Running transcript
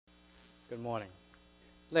Good morning.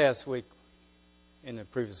 Last week, in the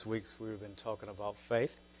previous weeks, we've been talking about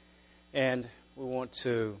faith, and we want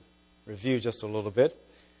to review just a little bit.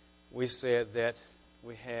 We said that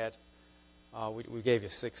we gave you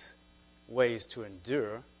 6 ways to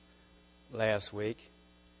endure last week,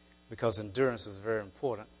 because endurance is very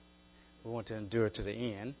important. We want to endure to the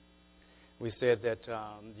end. We said that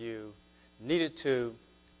you needed to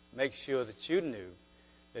make sure that you knew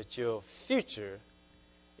that your future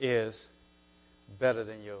is better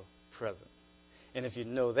than your present. And if you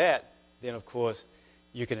know that, then of course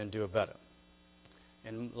you can endure better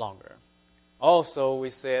and longer. Also, we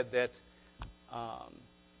said that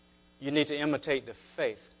you need to imitate the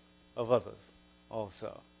faith of others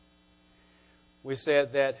also. We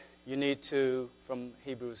said that you need to, from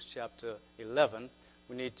Hebrews chapter 11,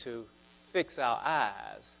 we need to fix our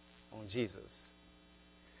eyes on Jesus.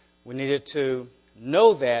 We needed to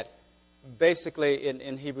know that basically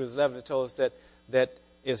in Hebrews 11 it told us that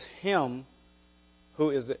is Him who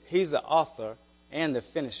is He's the author and the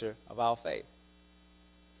finisher of our faith.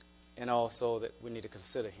 And also that we need to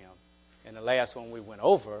consider Him. And the last one we went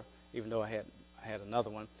over, even though I had another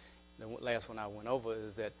one, the last one I went over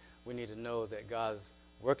is that we need to know that God's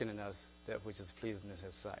working in us that which is pleasing in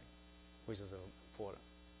His sight, which is important.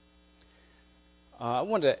 I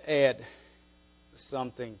wanted to add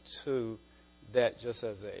something to that, just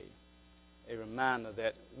as a reminder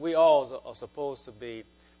that we all are supposed to be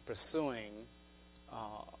pursuing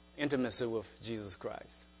intimacy with Jesus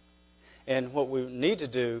Christ. And what we need to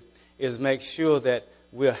do is make sure that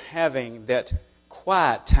we're having that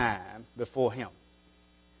quiet time before Him.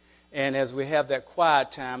 And as we have that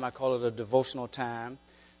quiet time, I call it a devotional time,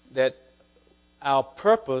 that our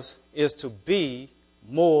purpose is to be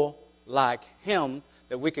more like Him,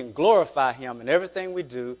 that we can glorify Him in everything we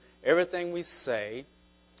do, everything we say.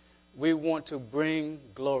 We want to bring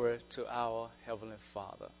glory to our Heavenly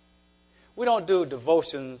Father. We don't do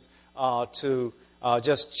devotions to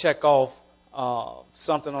just check off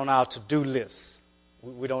something on our to-do list.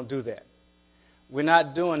 We don't do that. We're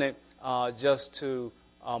not doing it just to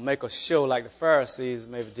make a show like the Pharisees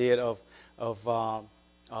maybe did of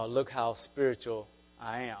look how spiritual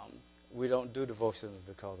I am. We don't do devotions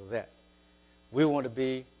because of that. We want to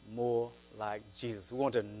be more like Jesus. We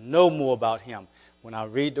want to know more about Him. When I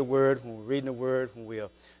read the Word, when we're reading the Word, when we are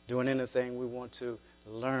doing anything, we want to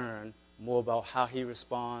learn more about how He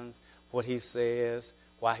responds, what He says,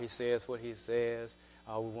 why He says what He says.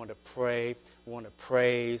 We want to pray. We want to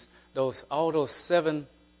praise. All those 7,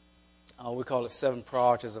 we call it 7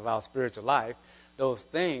 priorities of our spiritual life. Those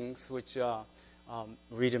things which are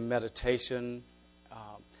reading, meditation.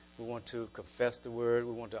 We want to confess the Word.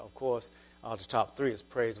 We want to, of course, the top 3 is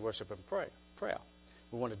praise, worship, and prayer.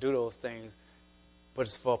 We want to do those things, but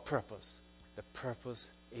it's for a purpose. The purpose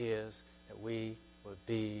is that we will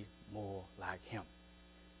be more like Him.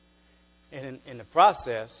 And in the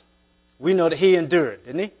process, we know that He endured,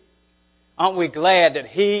 didn't He? Aren't we glad that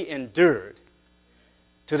He endured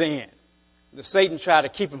to the end? The Satan tried to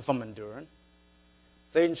keep Him from enduring.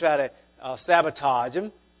 Satan tried to sabotage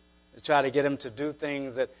Him, to try to get Him to do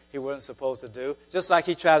things that He wasn't supposed to do, just like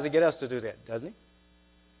He tries to get us to do that, doesn't He?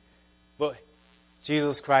 But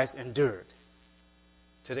Jesus Christ endured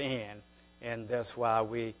to the end, and that's why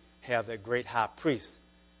we have that great high priest.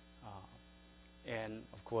 And,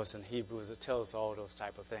 of course, in Hebrews, it tells us all those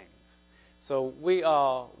type of things. So we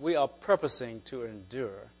are purposing to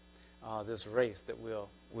endure this race that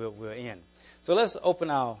we're in. So let's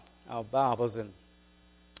open our Bibles, and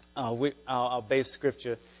our base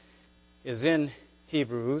scripture is in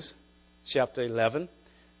Hebrews chapter 11.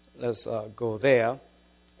 Let's go there.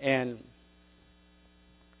 And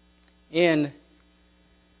in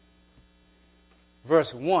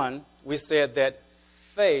verse 1, we said that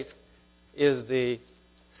faith is the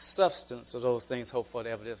substance of those things hoped for,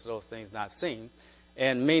 the evidence of those things not seen,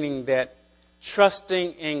 and meaning that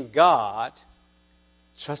trusting in God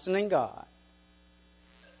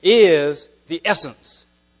is the essence.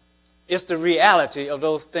 It's the reality of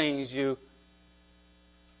those things you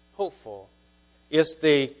hope for. It's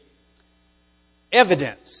the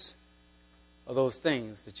evidence of those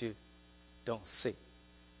things that you don't see.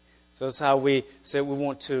 So that's how we said we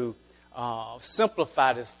want to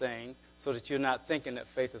simplify this thing so that you're not thinking that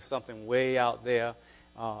faith is something way out there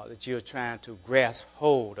that you're trying to grasp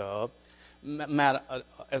hold of.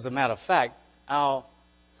 As a matter of fact,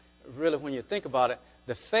 really when you think about it,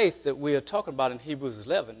 the faith that we are talking about in Hebrews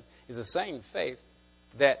 11 is the same faith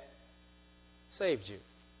that saved you.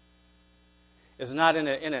 It's not in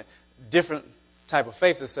a different type of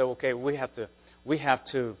faith to say, okay, we have to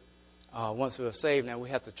once we are saved now, we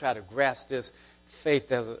have to try to grasp this faith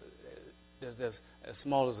that's as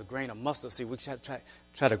small as a grain of mustard seed. We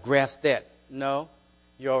try to grasp that. No,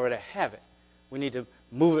 you already have it. We need to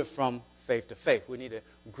move it from faith to faith. We need to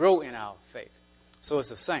grow in our faith. So it's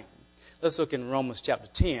the same. Let's look in Romans chapter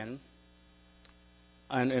 10,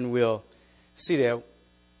 and we'll see there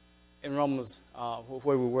in Romans,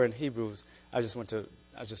 where we were in Hebrews. I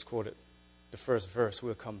just quoted the first verse.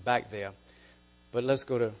 We'll come back there. But let's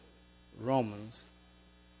go to Romans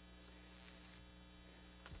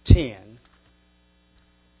 10.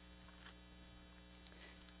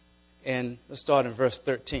 And let's start in verse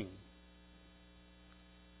 13.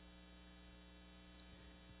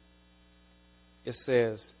 It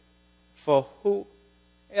says, "For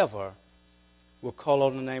whoever will call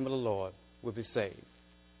on the name of the Lord will be saved.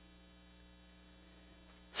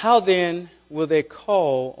 How then will they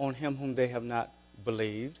call on him whom they have not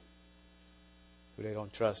believed, who they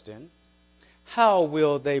don't trust in? How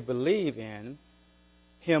will they believe in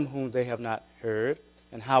him whom they have not heard?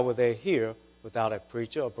 And how will they hear without a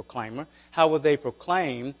preacher or proclaimer? How will they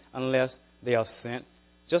proclaim unless they are sent?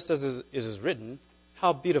 Just as it is written,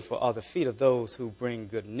 how beautiful are the feet of those who bring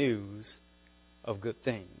good news of good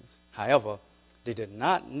things. However, they did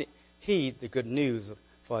not heed the good news.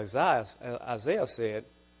 For Isaiah said,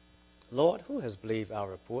 Lord, who has believed our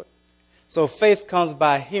report? So faith comes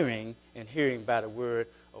by hearing, and hearing by the word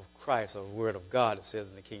of Christ, or the word of God, it says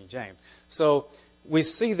in the King James. So we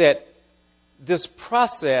see that this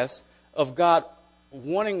process of God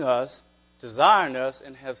wanting us, desiring us,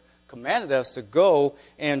 and has commanded us to go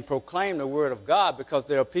and proclaim the word of God, because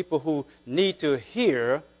there are people who need to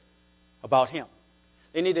hear about him.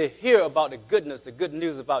 They need to hear about the goodness, the good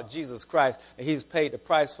news about Jesus Christ, that he's paid the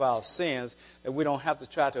price for our sins, that we don't have to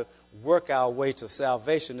try to work our way to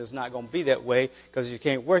salvation. It's not going to be that way, because you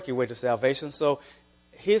can't work your way to salvation. So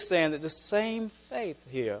he's saying that the same faith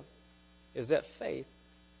here is that faith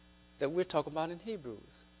that we're talking about in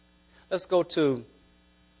Hebrews. Let's go to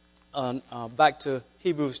back to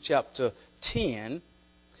Hebrews chapter 10.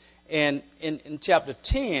 And in chapter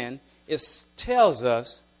 10, it tells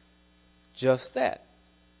us just that.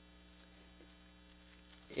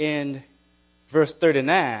 In verse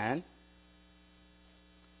 39,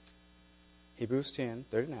 Hebrews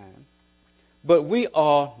 10:39, but we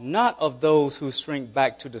are not of those who shrink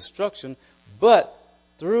back to destruction, but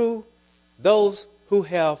through those who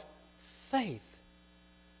have faith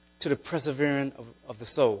to the persevering of the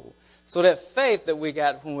soul. So that faith that we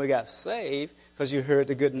got when we got saved, because you heard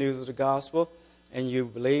the good news of the gospel and you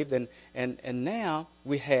believed, and now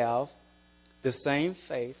we have the same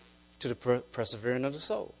faith to the persevering of the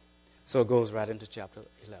soul. So it goes right into chapter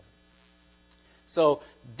 11. So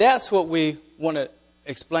that's what we want to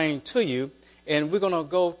explain to you. And we're going to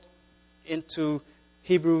go into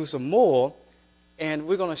Hebrews some more. And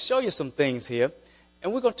we're going to show you some things here.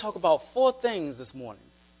 And we're going to talk about 4 things this morning.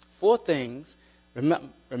 4 things.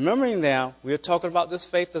 Remembering now, we're talking about this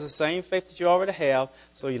faith. That's the same faith that you already have.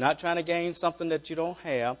 So you're not trying to gain something that you don't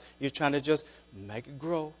have. You're trying to just make it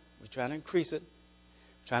grow. We're trying to increase it.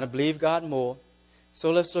 Trying to believe God more.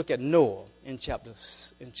 So let's look at Noah in chapter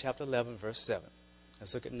 11, verse 7.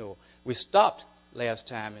 Let's look at Noah. We stopped last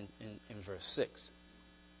time in verse 6.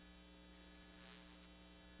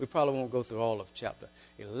 We probably won't go through all of chapter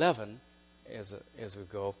 11 as we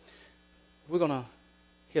go. We're going to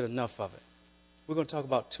hit enough of it. We're going to talk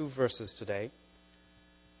about 2 verses today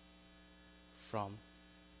from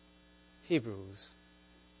Hebrews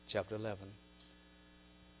chapter 11.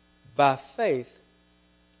 By faith,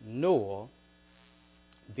 Noah,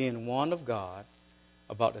 being warned of God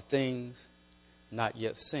about the things not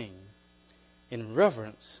yet seen, in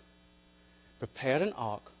reverence, prepared an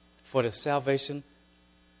ark for the salvation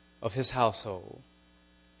of his household,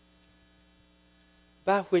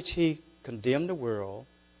 by which he condemned the world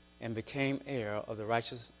and became heir of the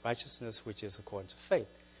righteousness which is according to faith.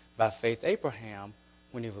 By faith, Abraham,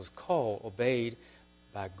 when he was called, obeyed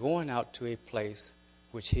by going out to a place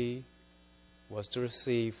which he was to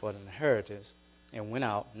receive for an inheritance, and went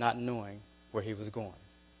out not knowing where he was going.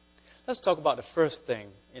 Let's talk about the first thing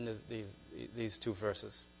in these 2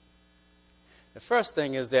 verses. The first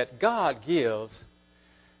thing is that God gives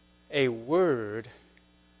a word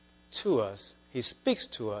to us. He speaks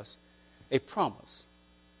to us a promise.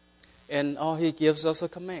 And he gives us a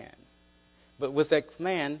command. But with that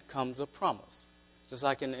command comes a promise. Just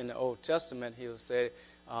like in the Old Testament, he will say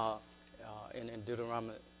in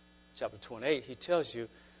Deuteronomy chapter 28, he tells you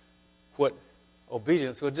what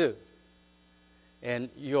obedience will do. And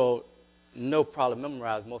you'll probably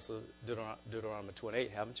memorize most of Deuteronomy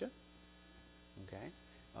 28, haven't you? Okay.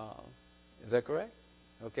 Is that correct?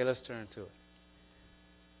 Okay, let's turn to it.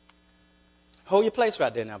 Hold your place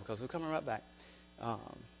right there now because we're coming right back.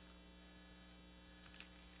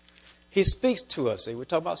 He speaks to us. See, we're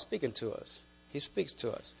talking about speaking to us. He speaks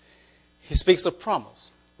to us. He speaks a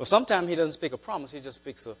promise. Well, sometimes he doesn't speak a promise. He just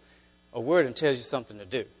speaks a word and tells you something to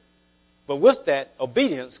do. But with that,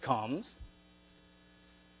 obedience comes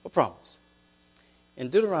a promise. In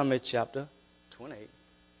Deuteronomy chapter 28,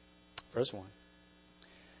 verse 1.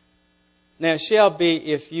 Now it shall be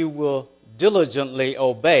if you will diligently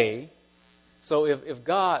obey. So if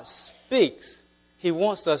God speaks, he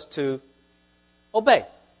wants us to obey.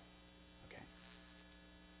 Okay.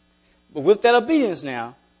 But with that obedience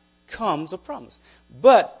now comes a promise.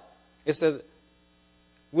 But it says,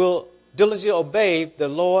 will diligently obey the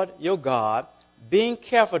Lord your God, being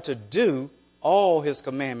careful to do all his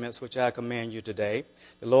commandments which I command you today.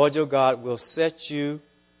 The Lord your God will set you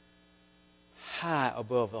high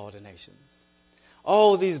above all the nations.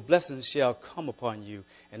 All these blessings shall come upon you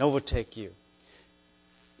and overtake you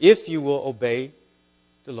if you will obey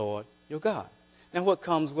the Lord your God. Now what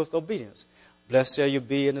comes with obedience? Blessed shall you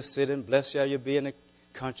be in the city, and blessed shall you be in the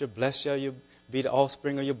country. Blessed shall you be the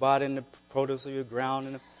offspring of your body and the produce of your ground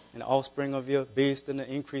and the offspring of your beast and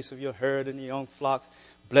the increase of your herd and your young flocks.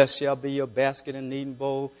 Blessed shall be your basket and kneading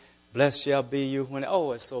bowl. Blessed shall be you when...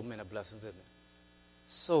 Oh, it's so many blessings, isn't it?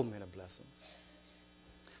 So many blessings.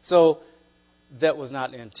 So that was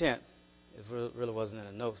not the intent. It really wasn't in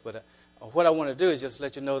the notes. But what I want to do is just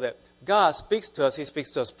let you know that God speaks to us. He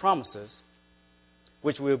speaks to us promises,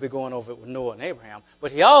 which we'll be going over with Noah and Abraham.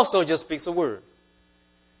 But he also just speaks a word.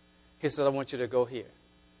 He said, I want you to go here.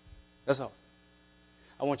 That's all.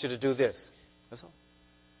 I want you to do this. That's all.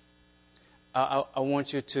 I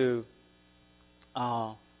want you to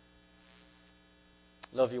love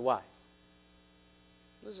your wife.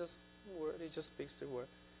 It's just a word. He just speaks the word.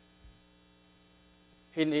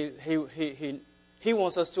 He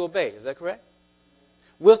wants us to obey. Is that correct?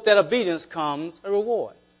 With that obedience comes a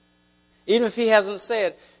reward. Even if he hasn't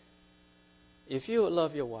said, if you would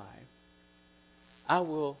love your wife, I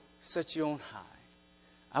will set you on high.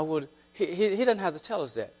 He doesn't have to tell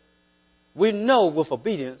us that. We know with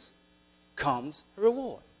obedience comes a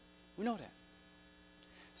reward. We know that.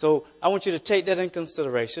 So I want you to take that in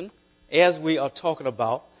consideration as we are talking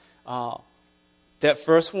about that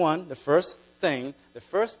first one, the first thing. The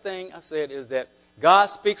first thing I said is that God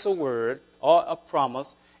speaks a word or a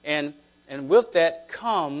promise, and with that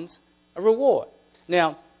comes a reward.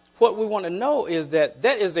 Now, what we want to know is that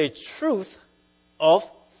is a truth of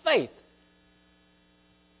faith.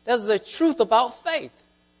 That is a truth about faith.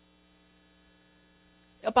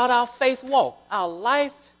 About our faith walk. Our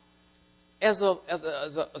life as a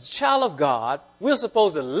child of God, we're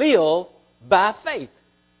supposed to live by faith.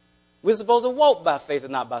 We're supposed to walk by faith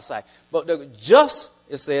and not by sight. But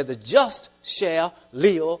it says, the just shall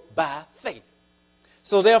live by faith.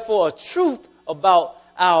 So therefore, a truth about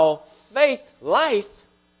our faith life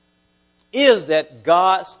is that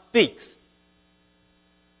God speaks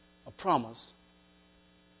a promise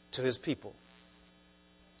to his people.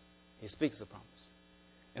 He speaks a promise.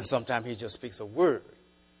 And sometimes he just speaks a word.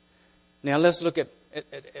 Now let's look at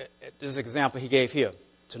this example he gave here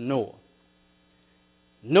to Noah.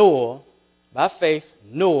 Noah, by faith,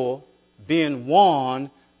 Noah being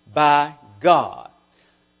warned by God.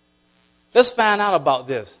 Let's find out about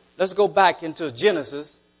this. Let's go back into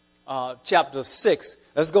Genesis chapter 6.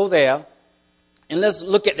 Let's go there and let's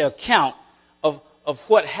look at the account of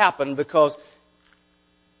what happened, because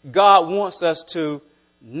God wants us to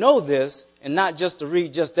know this and not just to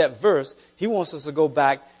read just that verse. He wants us to go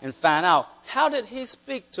back and find out, how did he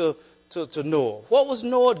speak to Noah? What was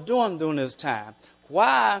Noah doing during this time?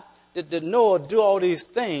 Why did Noah do all these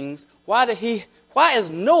things? Why is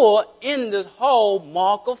Noah in this whole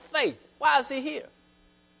mark of faith? Why is he here?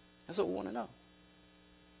 That's what we want to know.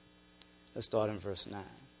 Let's start in verse 9.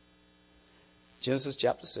 Genesis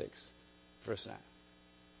chapter 6, verse 9.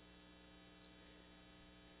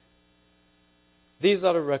 These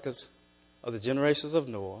are the records of the generations of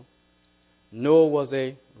Noah. Noah was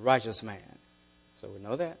a righteous man. So we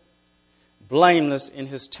know that. Blameless in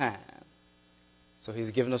his time. So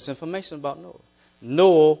he's giving us information about Noah.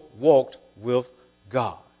 Noah walked with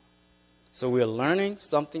God. So we're learning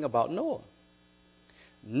something about Noah.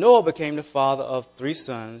 Noah became the father of 3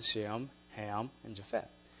 sons, Shem, Ham, and Japheth.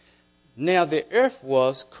 Now the earth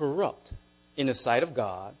was corrupt in the sight of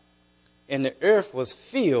God, and the earth was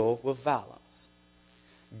filled with violence.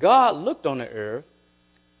 God looked on the earth,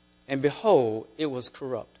 and behold, it was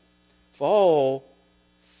corrupt, for all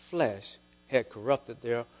flesh had corrupted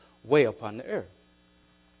their way upon the earth.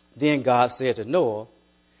 Then God said to Noah,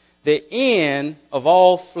 the end of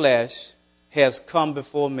all flesh has come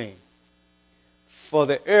before me, for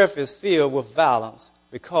the earth is filled with violence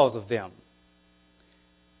because of them.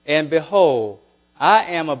 And behold, I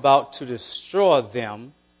am about to destroy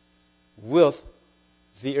them with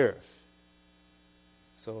the earth.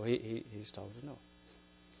 So he's talking to Noah.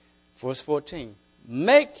 Verse 14.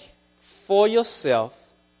 Make for yourself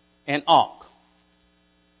an ark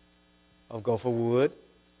of gopher wood.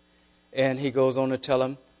 And he goes on to tell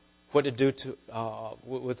him what to do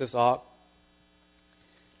with this ark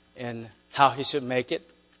and how he should make it.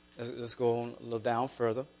 Let's go on a little down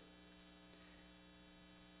further.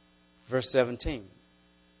 Verse 17.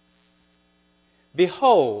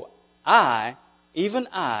 Behold, I, even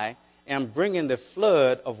I, am bringing the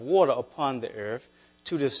flood of water upon the earth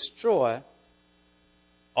to destroy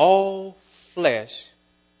all flesh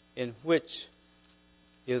in which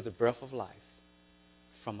is the breath of life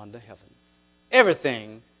from under heaven.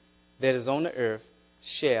 Everything that is on the earth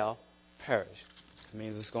shall perish. It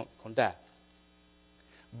means it's going to die.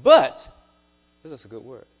 But, this is a good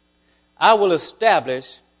word, I will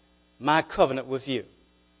establish my covenant with you,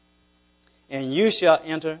 and you shall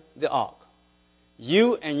enter the ark,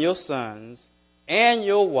 you and your sons, and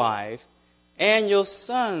your wife, and your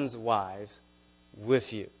sons' wives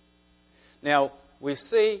with you. Now, we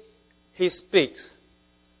see he speaks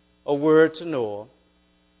a word to Noah,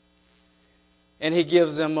 and he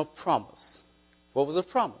gives them a promise. What was a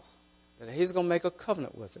promise? That he's going to make a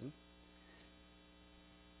covenant with him.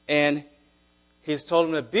 And he's told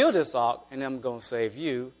him to build this ark, and I'm going to save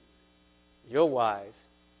you, your wife,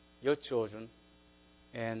 your children,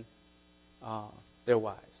 and their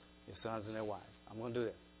wives, your sons and their wives. I'm going to do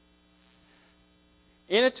this.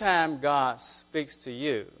 Anytime God speaks to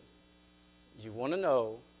you, you want to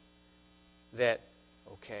know that,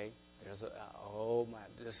 okay,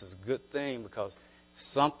 this is a good thing because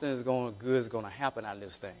something good is going to happen out of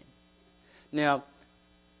this thing. Now,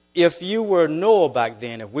 if you were Noah back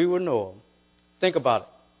then, if we were Noah, think about it.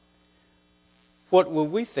 What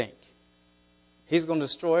would we think? He's going to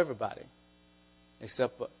destroy everybody,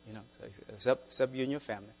 except you and your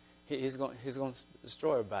family. He's going to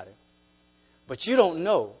destroy everybody. But you don't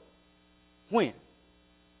know when.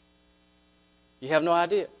 You have no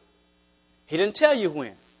idea. He didn't tell you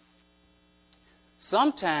when.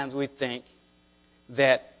 Sometimes we think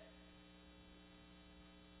that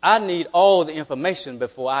I need all the information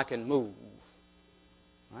before I can move.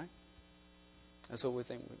 Right? That's what we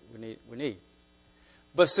think we need.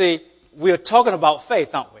 But see, we're talking about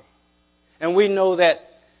faith, aren't we? And we know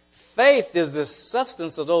that faith is the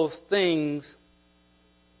substance of those things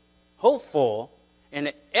hoped for and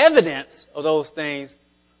the evidence of those things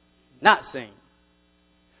not seen.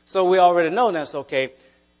 So we already know that's okay.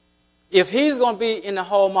 If he's going to be in the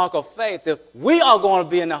hallmark of faith, if we are going to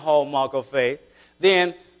be in the hallmark of faith,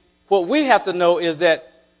 then what we have to know is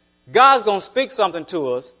that God's going to speak something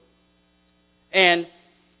to us, and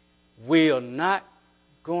we are not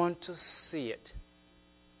going to see it.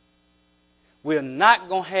 We're not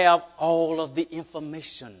going to have all of the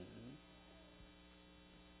information.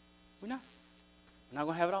 We're not. We're not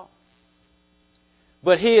going to have it all.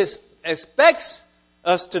 But he expects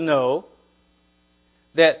us to know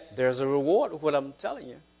that there's a reward of what I'm telling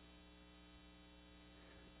you.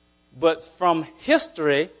 But from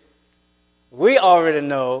history, we already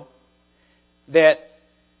know that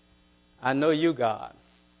I know you, God.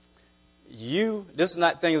 This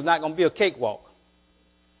thing is not going to be a cakewalk.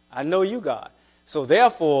 I know you, God. So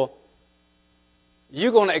therefore,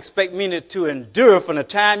 you're going to expect me to endure from the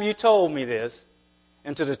time you told me this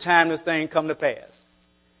until the time this thing come to pass.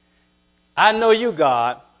 I know you,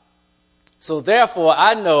 God. So therefore,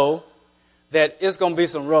 I know that it's going to be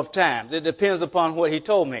some rough times. It depends upon what he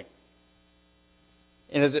told me.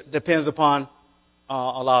 And it depends upon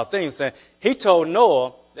a lot of things. He told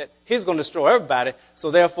Noah that he's going to destroy everybody. So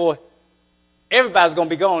therefore, everybody's going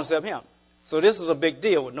to be gone except him. So this is a big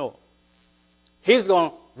deal with Noah. He's going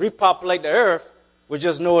to repopulate the earth with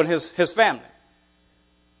just Noah and his family.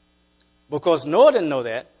 Because Noah didn't know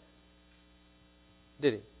that,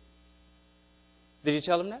 did he? Did he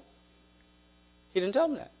tell him that? He didn't tell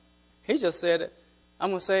him that. He just said that I'm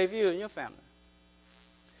going to save you and your family.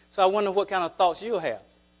 So I wonder what kind of thoughts you'll have.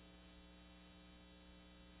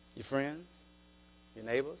 Your friends, your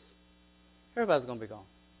neighbors, everybody's going to be gone.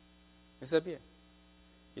 Except you.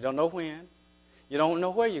 You don't know when. You don't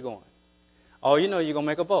know where you're going. All you know, you're going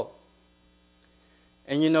to make a boat.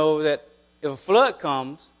 And you know that if a flood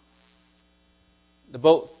comes, the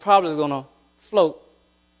boat probably is going to float,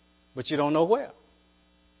 but you don't know where.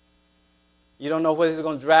 You don't know whether he's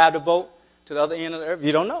going to drive the boat to the other end of the earth.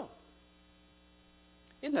 You don't know.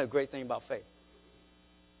 Isn't that a great thing about faith?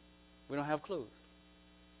 We don't have clues.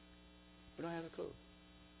 We don't have the clues.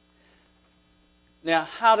 Now,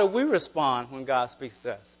 how do we respond when God speaks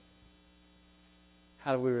to us?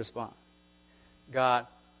 How do we respond? God,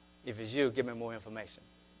 if it's you, give me more information.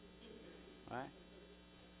 All right?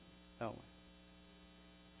 Don't we?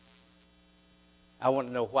 I want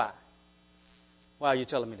to know why. Why are you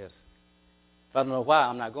telling me this? If I don't know why,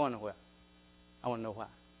 I'm not going nowhere. I want to know why.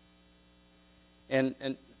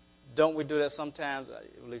 And don't we do that sometimes?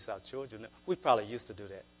 At least our children. We probably used to do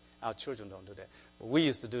that. Our children don't do that. But we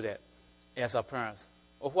used to do that as our parents.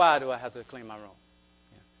 Well, why do I have to clean my room?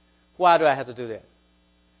 Yeah. Why do I have to do that?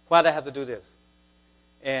 Why do I have to do this?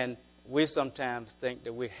 And we sometimes think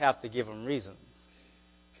that we have to give them reasons.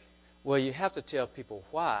 Well, you have to tell people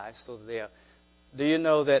why so that they're... Do you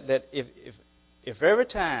know that if every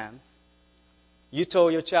time you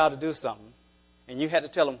told your child to do something and you had to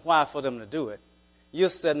tell them why for them to do it,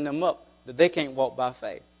 you're setting them up that they can't walk by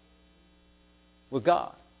faith with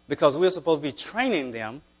God. Because we're supposed to be training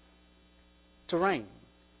them to reign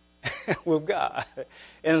with God.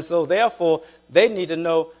 And so therefore, they need to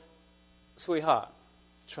know, sweetheart,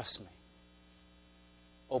 trust me.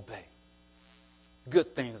 Obey.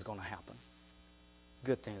 Good things are going to happen.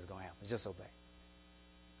 Good things are going to happen. Just obey.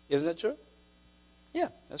 Isn't it true? Yeah,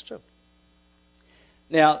 that's true.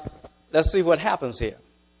 Now, let's see what happens here.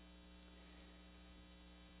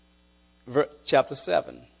 Chapter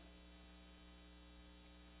 7.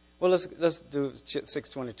 Well, let's do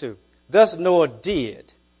 6:22. Thus Noah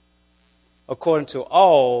did according to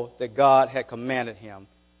all that God had commanded him,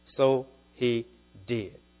 so he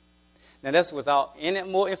did. Now, that's without any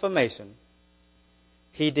more information.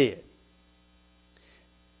 He did.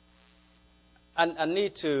 I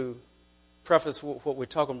need to preface what we're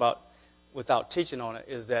talking about without teaching on it,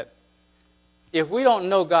 is that if we don't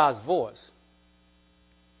know God's voice,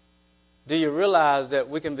 do you realize that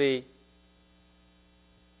we can be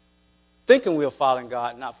thinking we're following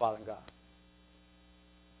God, not following God?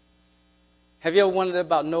 Have you ever wondered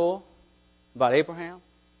about Noah, about Abraham?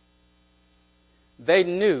 They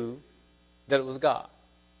knew that it was God.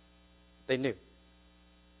 They knew.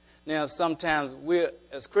 Now, sometimes we,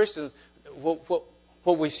 as Christians,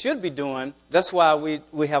 what we should be doing, that's why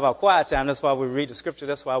we have our quiet time, that's why we read the scripture,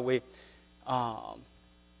 that's why we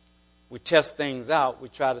test things out, we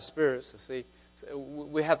try the spirits to see. So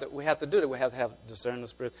we have to do that. We have to have discern the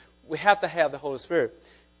spirit. We have to have the Holy Spirit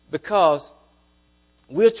because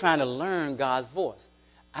we're trying to learn God's voice.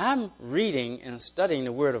 I'm reading and studying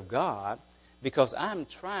the Word of God because I'm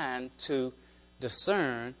trying to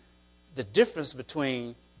discern the difference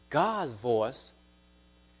between God's voice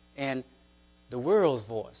and the world's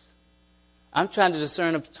voice. I'm trying to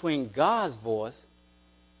discern between God's voice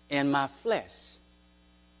and my flesh.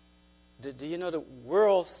 Do you know the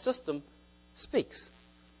world system speaks?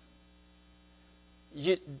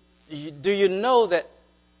 Do you know that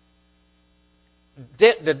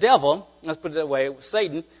the devil, let's put it that way,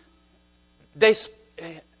 Satan,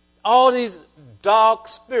 all these dark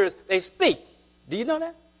spirits, they speak. Do you know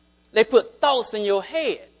that? They put thoughts in your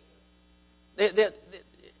head.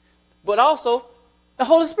 But also, the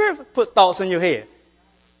Holy Spirit puts thoughts in your head.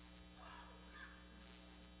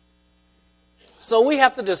 So we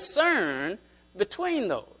have to discern between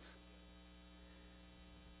those.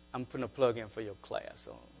 I'm putting a plug in for your class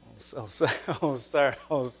on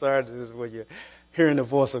Saturdays where you're hearing the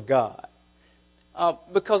voice of God.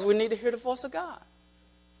 Because we need to hear the voice of God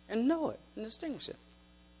and know it and distinguish it.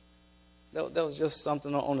 That was just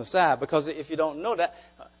something on the side. Because if you don't know that,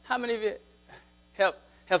 how many of you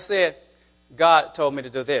have said, God told me to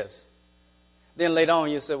do this? Then later on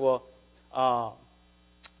you say, well,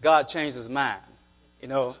 God changed his mind. You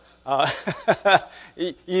know,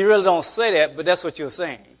 you really don't say that, but that's what you're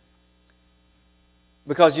saying.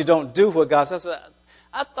 Because you don't do what God says.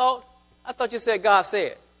 I thought you said God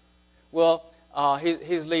said. Well,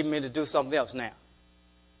 he's leading me to do something else now.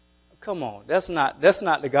 Come on, that's not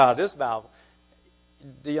the God of this Bible.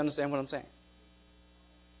 Do you understand what I'm saying?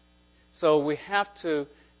 So we have to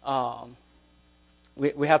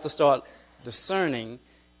we have to start discerning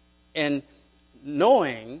and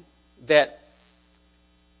knowing that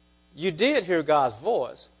you did hear God's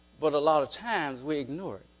voice, but a lot of times we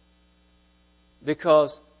ignore it.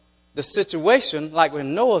 Because the situation, like with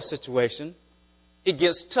Noah's situation, it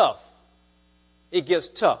gets tough. It gets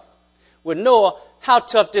tough. With Noah, how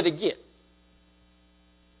tough did it get?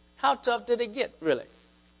 How tough did it get, really?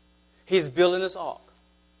 He's building this ark.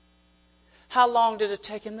 How long did it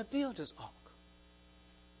take him to build this ark?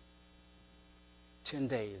 10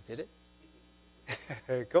 days, did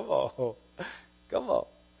it? Come on. Come on.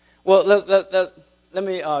 Well, let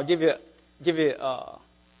me give you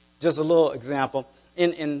just a little example.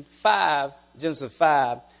 in Genesis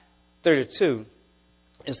 5:32,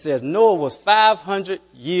 it says, Noah was 500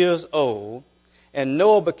 years old, and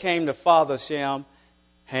Noah became the father of Shem,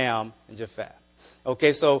 Ham, and Japheth.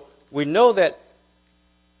 Okay, so we know that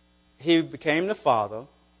he became the father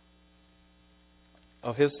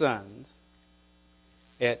of his sons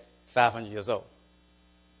at 500 years old.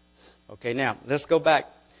 Okay, now let's go back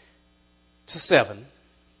to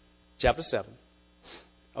chapter 7.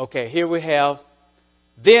 Okay, here we have,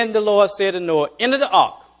 then the Lord said to Noah, enter the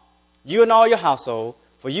ark, you and all your household,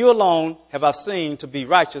 for you alone have I seen to be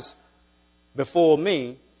righteous before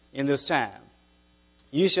me in this time.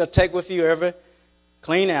 You shall take with you every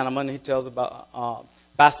clean animal, and he tells about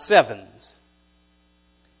by sevens.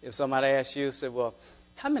 If somebody asks you, say, well,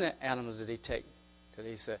 how many animals did he take?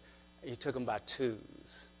 He said, he took them by twos.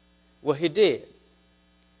 Well, he did.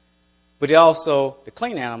 But he also, the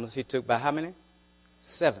clean animals, he took by how many?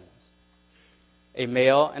 Sevens. A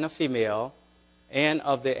male and a female, and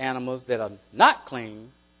of the animals that are not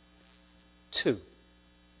clean, 2.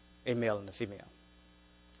 A male and a female.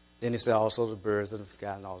 Then he said also the birds of the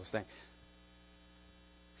sky and all those things.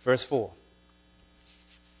 Verse 4.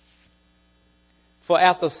 For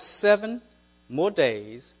after 7 more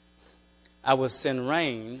days, I will send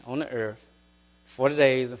rain on the earth 40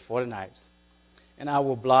 days and 40 nights, and I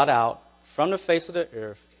will blot out from the face of the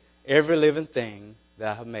earth every living thing that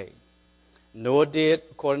I have made. Noah did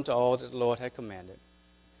according to all that the Lord had commanded.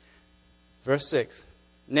 Verse 6.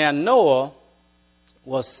 Now Noah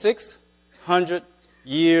was 600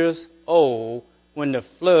 years old when the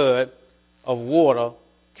flood of water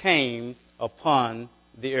came upon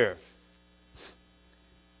the earth.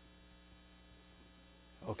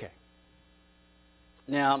 Okay.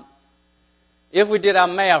 Now, if we did our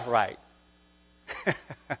math right,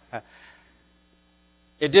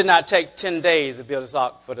 it did not take 10 days to build this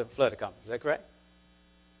ark for the flood to come. Is that correct?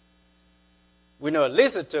 We know at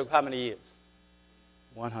least it took how many years?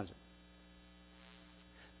 100.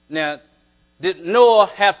 Now, did Noah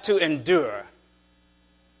have to endure?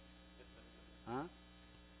 Huh?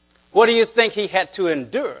 What do you think he had to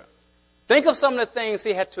endure? Think of some of the things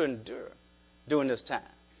he had to endure during this time.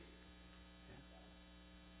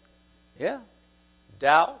 Yeah.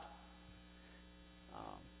 Doubt.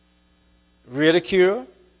 Ridicule.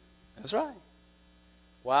 That's right.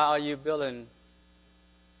 Why are you building?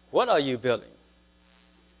 What are you building?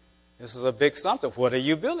 This is a big something. What are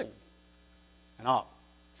you building? An ark.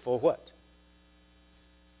 For what?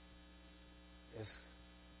 It's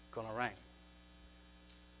going to rain.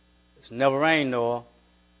 It's never rained, Noah.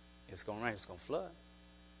 It's going to rain. It's going to flood.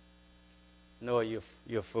 Noah,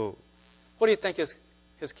 you're a fool. What do you think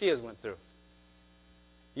his kids went through?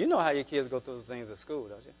 You know how your kids go through those things at school,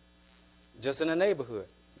 don't you? Just in the neighborhood.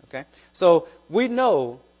 Okay? So we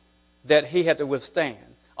know that he had to withstand.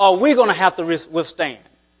 Are we going to have to withstand?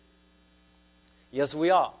 Yes, we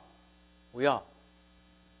are. We are.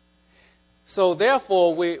 So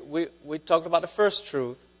therefore, we talked about the first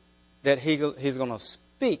truth, that he's going to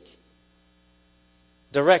speak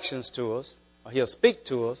directions to us, or he'll speak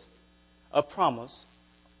to us a promise,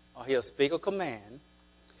 or he'll speak a command.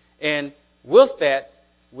 And with that,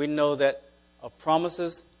 we know that a promise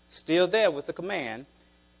is still there with the command,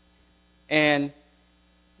 and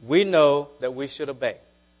we know that we should obey.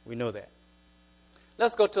 We know that.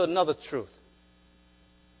 Let's go to another truth.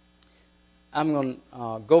 I'm going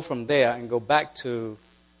to go from there and go back to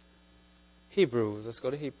Hebrews. Let's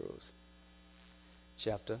go to Hebrews.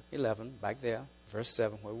 Chapter 11, back there, verse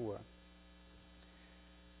 7, where we were.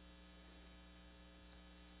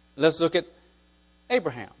 Let's look at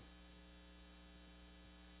Abraham.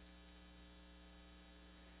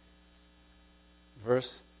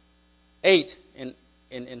 Verse 8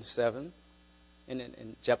 in 7,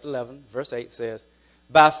 in chapter 11, verse 8 says,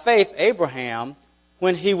 by faith Abraham,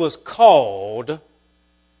 when he was called,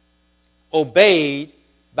 obeyed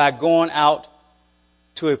by going out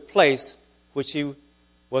to a place which he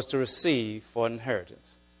was to receive for an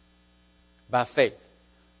inheritance. By faith.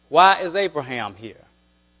 Why is Abraham here?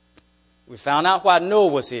 We found out why Noah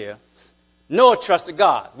was here. Noah trusted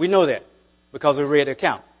God. We know that because we read the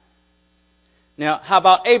account. Now, how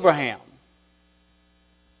about Abraham?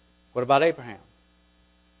 What about Abraham?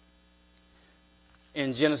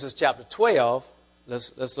 In Genesis chapter 12,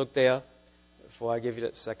 let's look there before I give you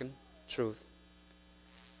that second truth.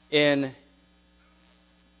 In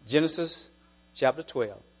Genesis chapter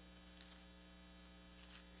 12,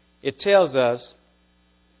 it tells us,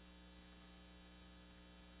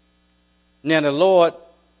 now the Lord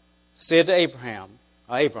said to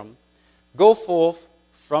Abram, go forth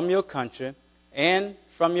from your country and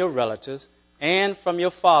from your relatives and from your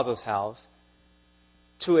father's house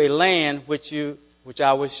to a land which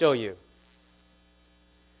I will show you.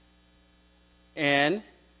 And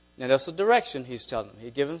now that's a direction he's telling them. He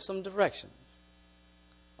gives them some directions.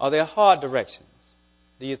 Are they hard directions?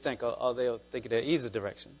 Do you think? Or are they thinking they're easy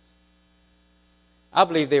directions? I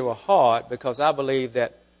believe they were hard because I don't believe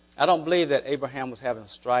that Abraham was having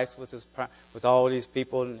strife with all these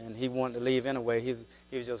people and he wanted to leave anyway. He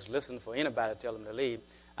was just listening for anybody to tell him to leave.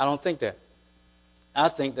 I don't think that. I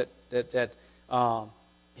think that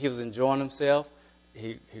he was enjoying himself.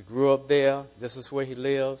 He grew up there. This is where he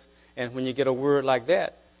lives. And when you get a word like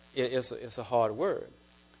that, it's a hard word.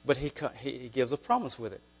 But he gives a promise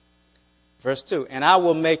with it. Verse 2, and I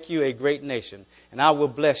will make you a great nation, and I will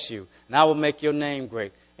bless you, and I will make your name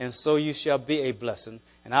great, and so you shall be a blessing,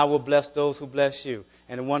 and I will bless those who bless you,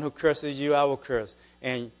 and the one who curses you I will curse,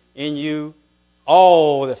 and in you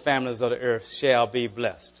all the families of the earth shall be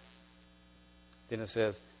blessed. Then it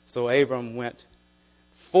says, so Abram went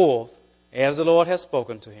forth as the Lord had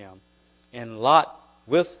spoken to him, and Lot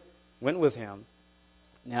went with him.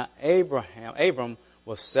 Now Abram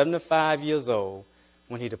was 75 years old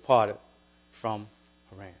when he departed from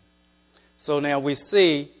Haran. So now we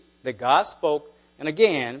see that God spoke, and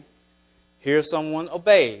again, here someone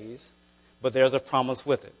obeys, but there's a promise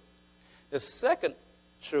with it. The second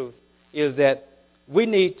truth is that we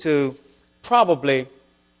need to probably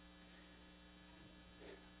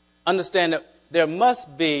understand that there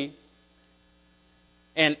must be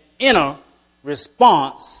an inner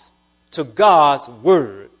response to God's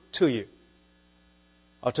word to you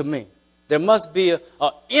or to me. There must be an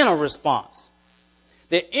inner response.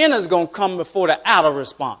 The inner is going to come before the outer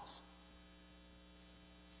response.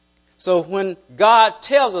 So when God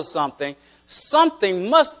tells us something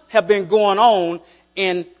must have been going on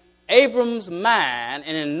in Abram's mind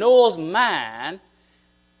and in Noah's mind,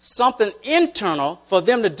 something internal for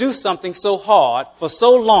them to do something so hard for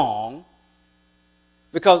so long,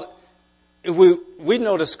 because we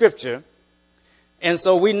know the scripture, and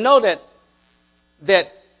so we know that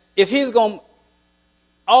if he's going,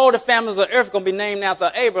 all the families of earth are going to be named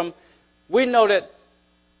after Abram, we know that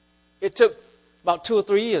it took about 2 or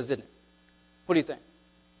 3 years, didn't it? What do you think?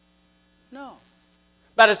 No.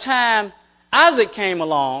 By the time Isaac came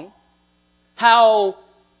along, how old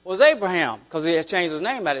was Abraham? Because he had changed his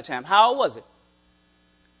name by the time. How old was it?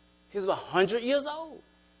 He was about 100 years old.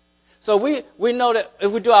 So we know that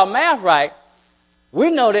if we do our math right,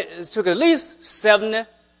 we know that it took at least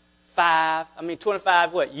 25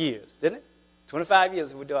 years, didn't it? 25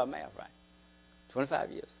 years if we do our math right.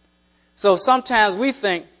 25 years. So sometimes we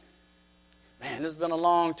think, man, this has been a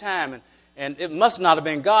long time, and it must not have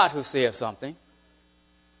been God who said something.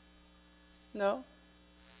 No.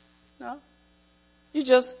 You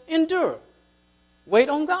just endure. Wait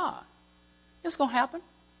on God. It's going to happen.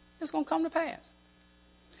 It's going to come to pass.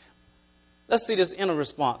 Let's see this inner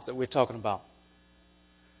response that we're talking about.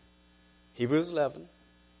 Hebrews 11,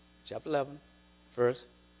 chapter 11, verse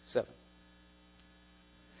 7.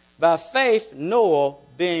 By faith, Noah,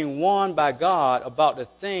 being warned by God about the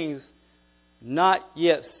things not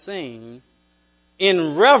yet seen,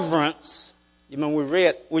 in reverence,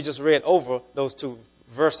 we just read over those 2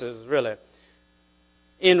 verses, really.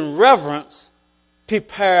 In reverence,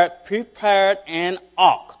 prepared an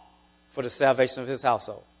ark for the salvation of his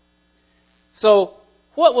household. So,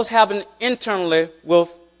 what was happening internally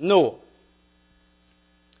with Noah?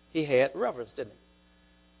 He had reverence, didn't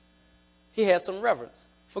he? He had some reverence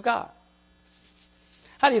for God.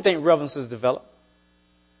 How do you think reverence is developed?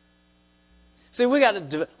 See, we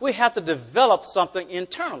have to develop something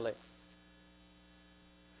internally.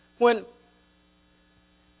 When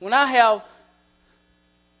I have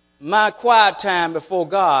my quiet time before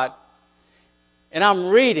God and I'm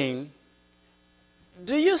reading,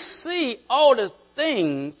 do you see all the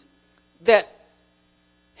things that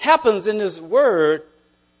happens in this word?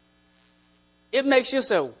 It makes you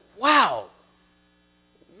say, wow.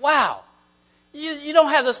 You don't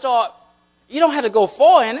have to start, you don't have to go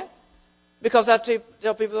far in it. Because I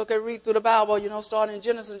tell people, okay, read through the Bible, start in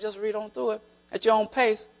Genesis and just read on through it at your own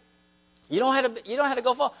pace. You don't have to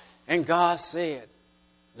go far. And God said,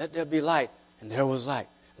 let there be light. And there was light.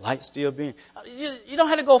 Light still being. You don't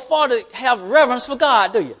have to go far to have reverence for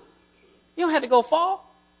God, do you? You don't have to go far.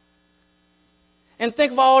 And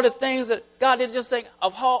think of all the things that God did. Just think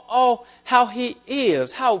of how He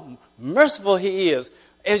is, how merciful He is.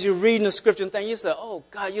 As you read in the scripture and think, you say, oh,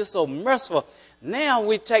 God, you're so merciful. Now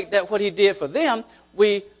we take that, what He did for them,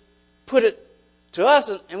 we put it to us,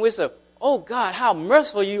 and we say, oh, God, how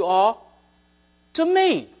merciful you are to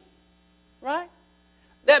me. Right?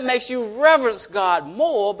 That makes you reverence God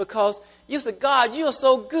more because you say, God, you are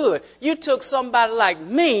so good. You took somebody like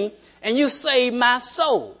me and you saved my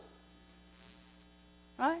soul.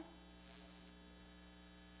 Right?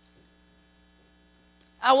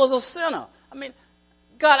 I was a sinner. I mean,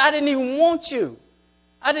 God, I didn't even want you.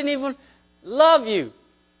 I didn't even love you.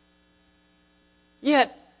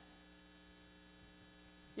 Yet,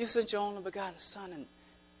 you sent your only begotten Son and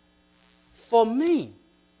for me.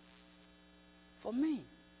 For me.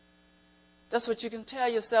 That's what you can tell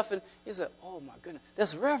yourself. And you say, oh my goodness.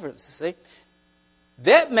 That's reverence, you see.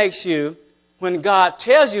 That makes you, when God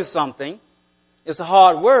tells you something, it's a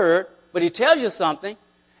hard word, but he tells you something,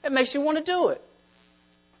 it makes you want to do it.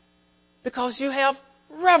 Because you have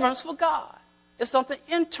reverence for God. It's something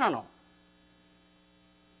internal.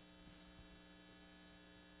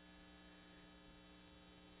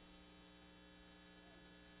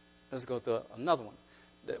 Let's go to another one.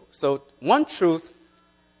 So one truth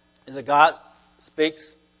is that God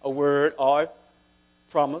speaks a word or a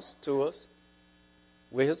promise to us.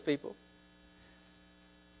 We're his people.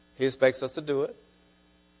 He expects us to do it.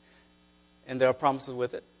 And there are promises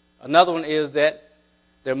with it. Another one is that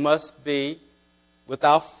there must be, with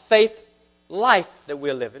our faith life that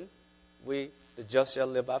we're living, we, the just shall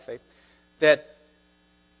live by faith, that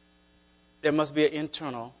there must be an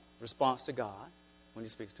internal response to God when he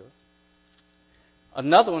speaks to us.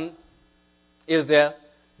 Another one is that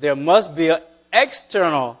there must be an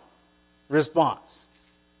external response.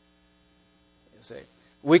 You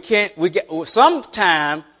see,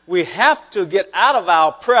 sometime we have to get out of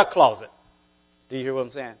our prayer closet. Do you hear what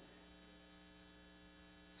I'm saying?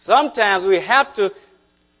 Sometimes we have to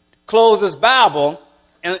close this Bible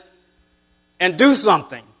and do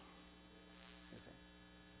something.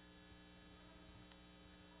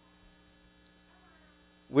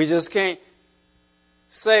 We just can't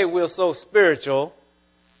say we're so spiritual,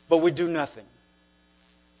 but we do nothing.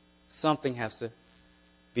 Something has to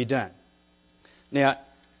be done. Now,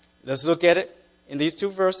 let's look at it in these two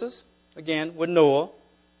verses. Again, with Noah.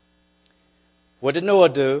 What did Noah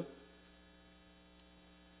do?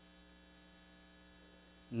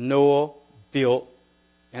 Noah built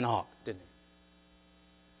an ark, didn't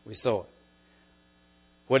he? We saw it.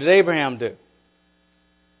 What did Abraham do?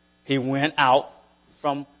 He went out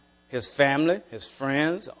from his family, his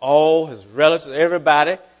friends, all his relatives,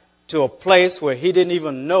 everybody, to a place where he didn't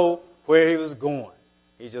even know where he was going.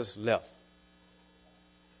 He just left.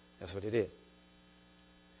 That's what he did.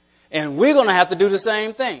 And we're going to have to do the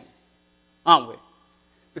same thing, aren't we?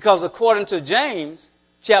 Because according to James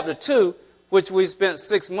chapter 2, which we spent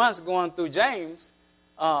 6 months going through James,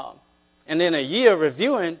 and then a year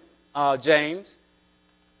reviewing James,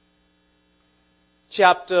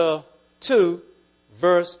 chapter 2,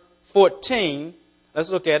 verse 14. Let's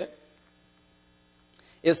look at it.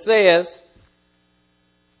 It says,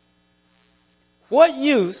 what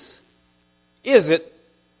use is it,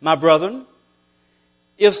 my brethren,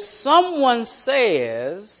 if someone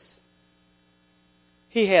says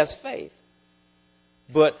he has faith,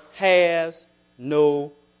 but has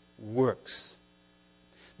no works?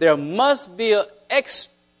 There must be an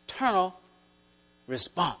external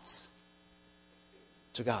response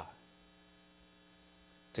to God,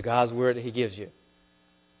 to God's word that he gives you.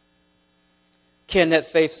 Can that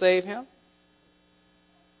faith save him?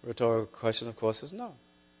 Rhetorical question, of course, is no.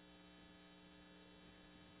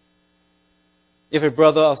 If a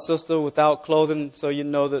brother or sister without clothing, so you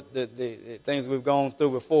know that the things we've gone through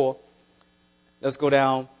before, let's go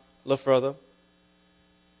down a little further.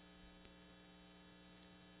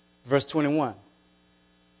 Verse 21.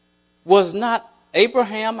 Was not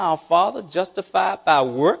Abraham our father justified by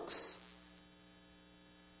works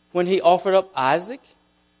when he offered up Isaac,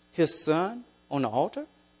 his son, on the altar?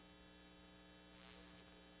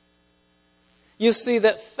 You see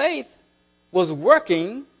that faith was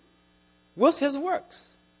working with his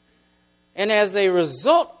works. And as a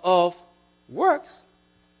result of works,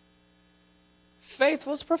 faith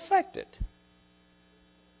was perfected.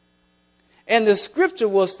 And the scripture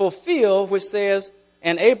was fulfilled which says,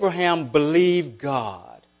 and Abraham believed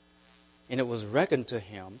God, and it was reckoned to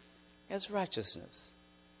him as righteousness.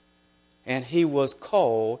 And he was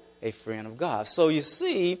called a friend of God. So you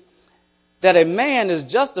see that a man is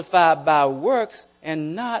justified by works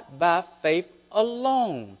and not by faith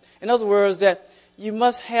alone. In other words, that you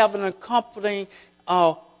must have an accompanying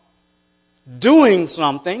doing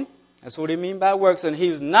something. That's what he means by works. And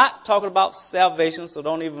he's not talking about salvation, so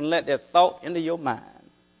don't even let that thought into your mind.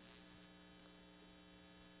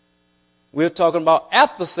 We're talking about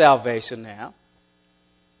after salvation now.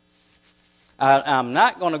 I'm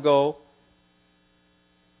not going to go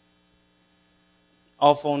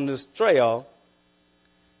off on this trail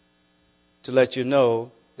to let you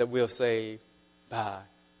know that we're saved by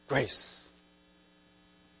grace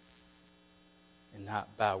and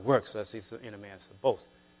not by works, lest he's in a man should boast.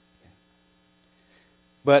 Okay.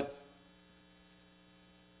 But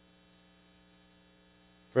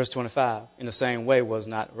verse 25, in the same way was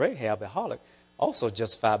not Rahab a harlot also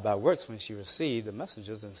justified by works when she received the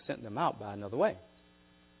messengers and sent them out by another way?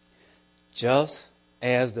 Just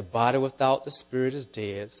as the body without the spirit is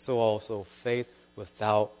dead, so also faith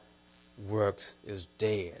without works is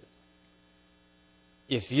dead.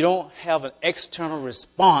 If you don't have an external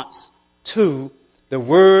response to the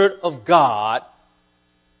Word of God,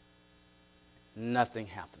 nothing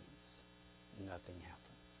happens. Nothing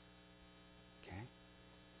happens. Okay?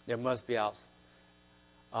 There must be an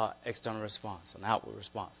external response, an outward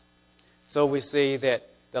response. So we see that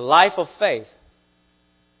the life of faith,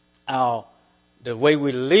 the way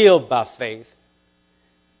we live by faith,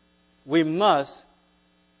 we must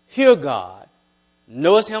hear God,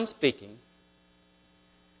 know it's Him speaking,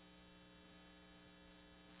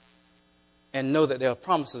 and know that there are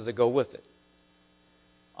promises that go with it.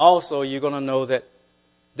 Also, you're going to know that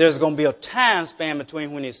there's going to be a time span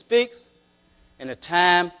between when He speaks and a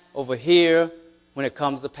time over here when it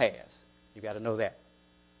comes to pass. You got to know that.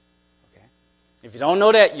 Okay? If you don't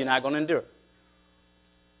know that, you're not going to endure.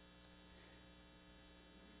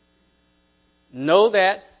 Know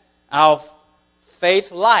that our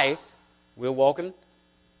faith life, we're walking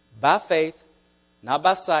by faith, not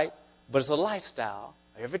by sight, but it's a lifestyle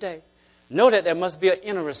every day. Know that there must be an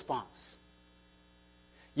inner response.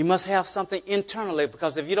 You must have something internally,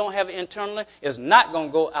 because if you don't have it internally, it's not going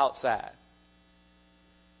to go outside.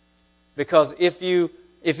 Because if you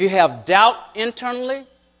have doubt internally,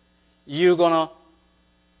 you're going to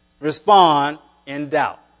respond in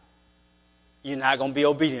doubt. You're not going to be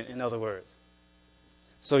obedient, in other words.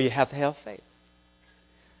 So you have to have faith.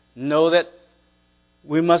 Know that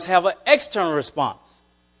we must have an external response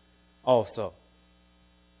also.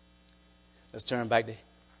 Let's turn back to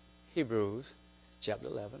Hebrews chapter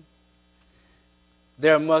 11.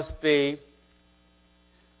 There must be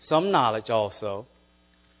some knowledge also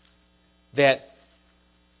that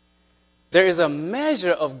there is a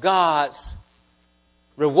measure of God's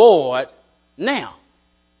reward now.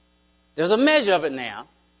 There's a measure of it now,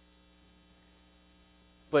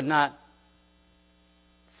 but not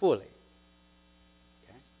fully.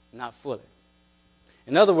 Okay? Not fully.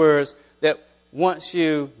 In other words, that once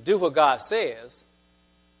you do what God says,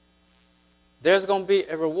 there's going to be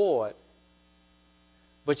a reward,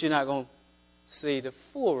 but you're not going to see the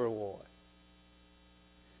full reward.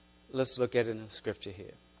 Let's look at it in the scripture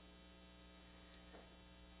here.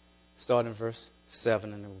 Start in verse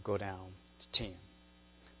 7 and then we'll go down to 10.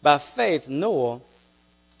 By faith, Noah,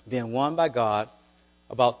 being warned by God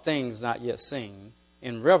about things not yet seen,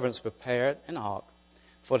 in reverence prepared an ark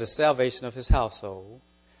for the salvation of his household,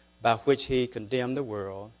 by which he condemned the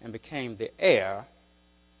world and became the heir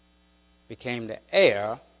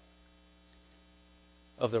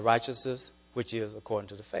of the righteousness which is according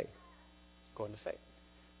to the faith. According to faith.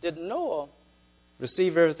 Did Noah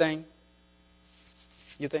receive everything,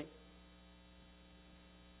 you think?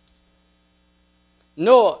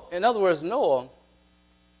 Noah, in other words, Noah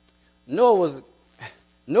was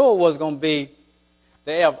going to be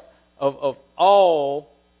the heir of all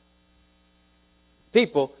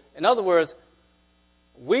people. In other words,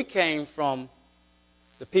 we came from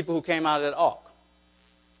the people who came out of that ark.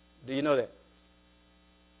 Do you know that?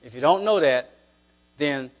 If you don't know that,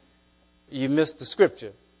 then you missed the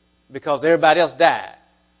scripture, because everybody else died.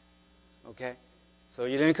 Okay? So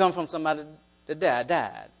you didn't come from somebody that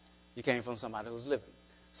died. You came from somebody who was living.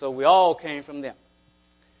 So we all came from them.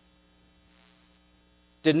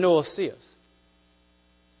 Did Noah see us?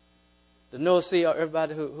 Did Noah see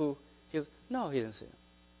everybody who he was? No, he didn't see them.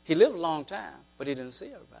 He lived a long time, but he didn't see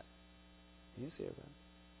everybody. He didn't see everybody.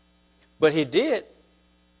 But he did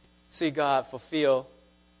see God fulfill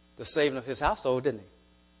the saving of his household, didn't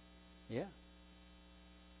he? Yeah.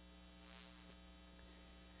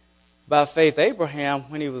 By faith, Abraham,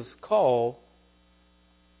 when he was called,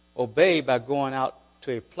 obeyed by going out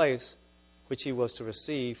to a place which he was to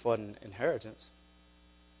receive for an inheritance.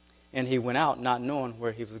 And he went out not knowing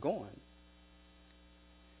where he was going.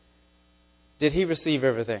 Did he receive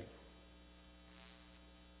everything?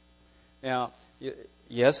 Now,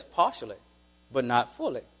 yes, partially, but not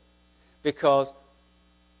fully. Because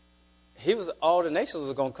all the nations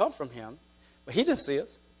were going to come from him, but he didn't see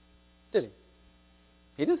us, did he?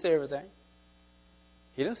 He didn't see everything.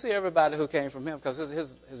 He didn't see everybody who came from him, because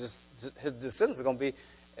his descendants are going to be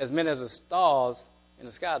as many as the stars in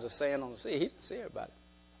the sky, the sand on the sea. He didn't see everybody.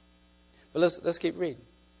 But let's keep reading.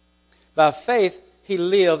 By faith, he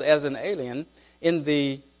lived as an alien in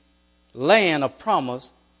the land of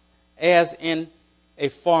promise, as in a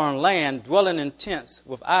foreign land, dwelling in tents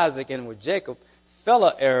with Isaac and with Jacob,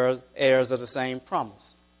 fellow heirs of the same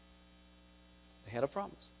promise. They had a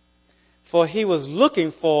promise. For he was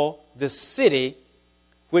looking for the city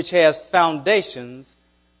which has foundations,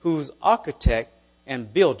 whose architect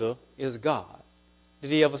and builder is God.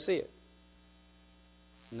 Did he ever see it?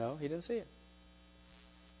 No, he didn't see it.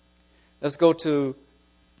 Let's go to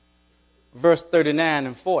verse 39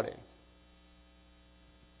 and 40.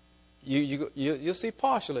 You'll see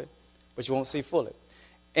partially, but you won't see fully.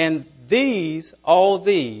 And all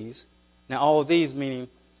these meaning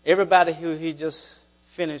everybody who he just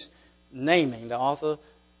finished naming, the author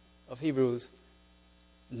of Hebrews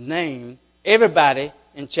named everybody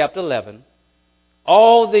in chapter 11,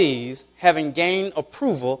 all these, having gained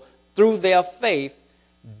approval through their faith,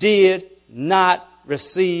 did not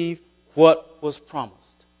receive what was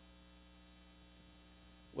promised.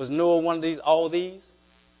 Was Noah one of these, all these?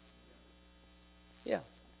 Yeah.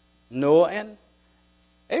 Noah and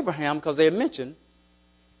Abraham, because they are mentioned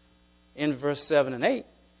in verse 7 and 8.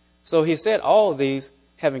 So he said all these,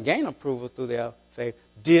 having gained approval through their faith,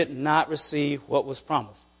 did not receive what was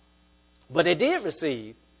promised. But they did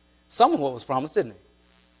receive some of what was promised, didn't they?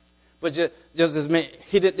 But just as many,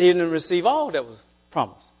 he didn't receive all that was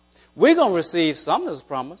promised. We're going to receive some that's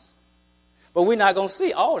promised, but we're not going to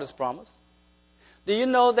see all that's promised. Do you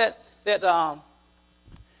know that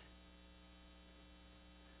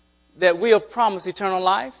we are promised eternal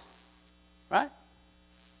life, right?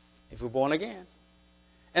 If we're born again.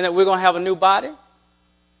 And that we're going to have a new body.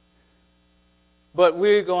 But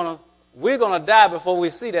we're going to die before we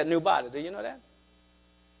see that new body. Do you know that?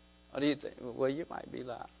 Or do you think, well, you might be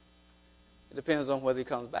lying. It depends on whether he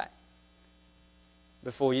comes back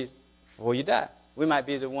before you die. We might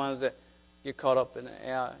be the ones that get caught up in the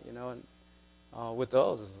air, and with the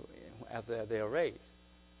others after they are raised.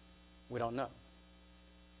 We don't know.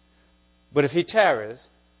 But if he tarries,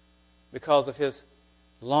 because of his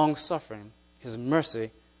long suffering, his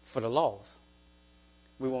mercy for the lost,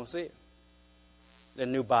 we won't see it, the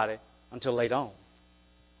new body, until later on.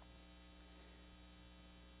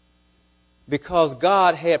 Because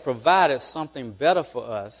God had provided something better for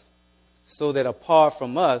us, so that apart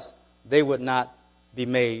from us, they would not be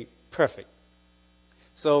made perfect.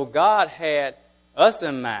 So God had us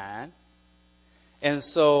in mind, and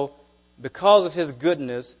so because of his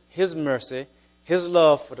goodness, his mercy, his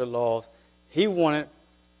love for the lost, he wanted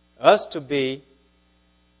us to be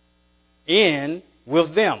in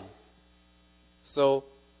with them. So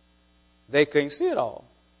they couldn't see it all.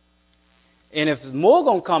 And if more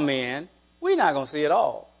going to come in, we're not going to see it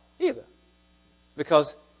all either.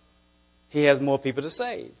 Because he has more people to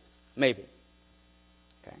save, maybe.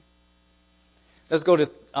 Okay. Let's go to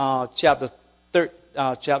chapter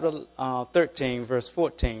 13, verse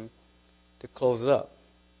 14, to close it up.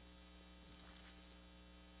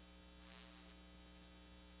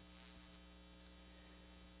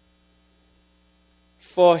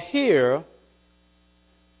 For here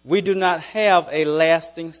we do not have a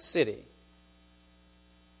lasting city.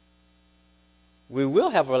 We will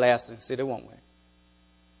have a lasting city, won't we?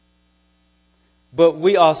 But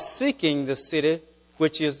we are seeking the city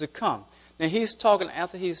which is to come. Now he's talking,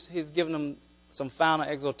 after he's given them some final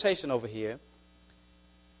exhortation over here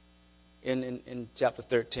in chapter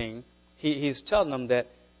 13. He's telling them that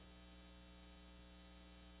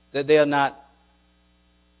they are not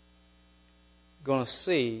going to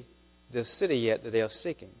see the city yet that they are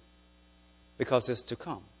seeking, because it's to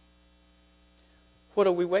come. What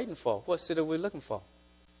are we waiting for? What city are we looking for?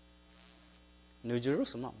 New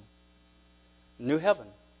Jerusalem, aren't we? New heaven,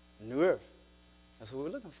 new earth. That's what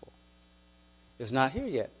we're looking for. It's not here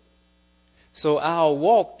yet. So our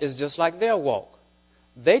walk is just like their walk.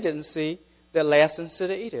 They didn't see the lasting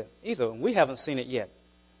city either. We haven't seen it yet.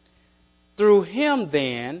 Through him,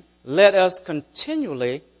 then, let us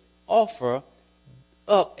continually offer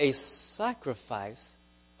up a sacrifice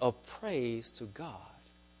of praise to God.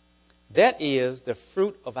 That is the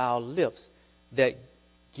fruit of our lips that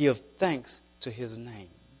give thanks to his name.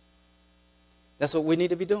 That's what we need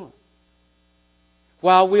to be doing.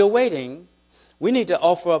 While we're waiting, we need to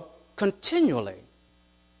offer up continually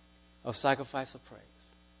a sacrifice of praise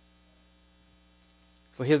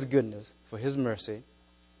for his goodness, for his mercy,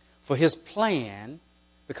 for his plan,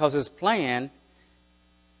 because his plan,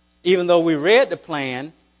 even though we read the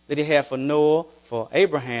plan that he had for Noah, for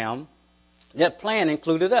Abraham, that plan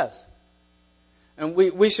included us. And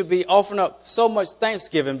we should be offering up so much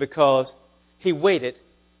thanksgiving because he waited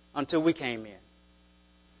until we came in.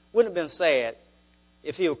 Wouldn't it have been sad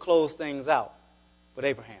if he would close things out with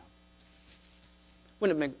Abraham?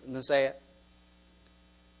 Wouldn't it have been sad?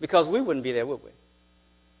 Because we wouldn't be there, would we?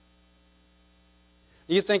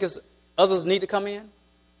 Do you think others need to come in?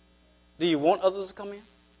 Do you want others to come in?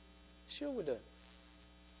 Sure we do.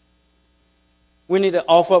 We need to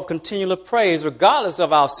offer up continual praise regardless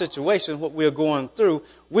of our situation, what we're going through.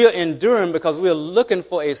 We're enduring because we're looking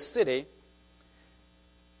for a city,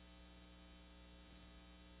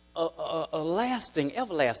 a lasting,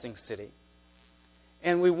 everlasting city.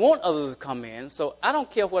 And we want others to come in. So I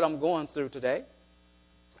don't care what I'm going through today.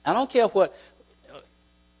 I don't care what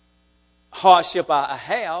hardship I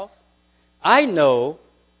have. I know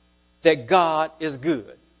that God is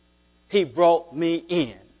good. He brought me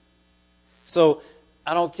in. So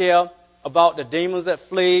I don't care about the demons that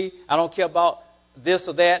flee. I don't care about this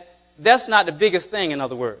or that. That's not the biggest thing, in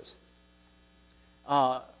other words.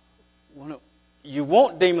 You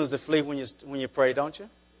want demons to flee when you pray, don't you?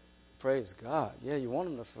 Praise God. Yeah, you want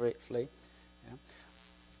them to flee. Yeah.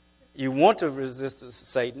 You want to resist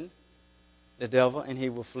Satan, the devil, and he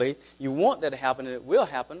will flee. You want that to happen, and it will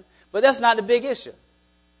happen. But that's not the big issue.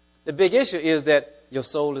 The big issue is that your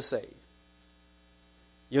soul is saved.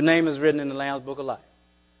 Your name is written in the Lamb's Book of Life.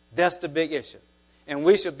 That's the big issue. And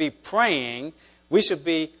we should be praying. We should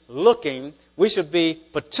be looking. We should be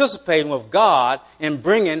participating with God in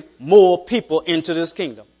bringing more people into this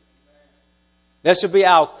kingdom. That should be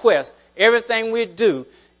our quest. Everything we do,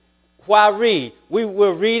 why read?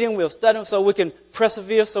 We're reading, we're studying so we can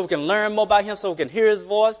persevere, so we can learn more about Him, so we can hear His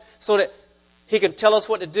voice, so that He can tell us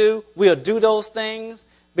what to do. We'll do those things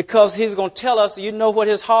because He's going to tell us, you know what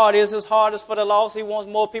His heart is. His heart is for the lost. He wants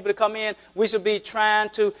more people to come in. We should be trying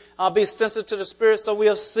to be sensitive to the Spirit so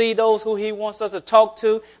we'll see those who He wants us to talk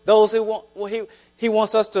to, those who He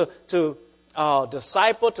wants us to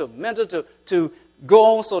disciple, to mentor, to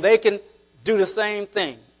go on so they can do the same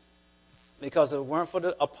thing. Because if it weren't for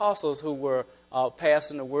the apostles who were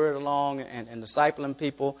passing the word along and discipling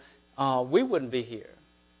people, we wouldn't be here.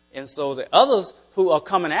 And so the others who are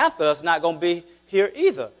coming after us not going to be here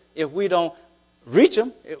either. If we don't reach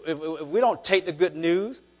them, if we don't take the good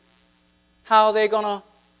news, how are they going to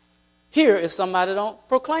hear if somebody don't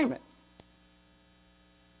proclaim it?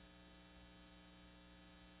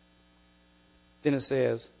 Then it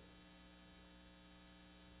says,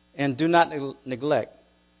 and do not neglect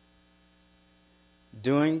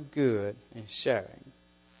doing good and sharing,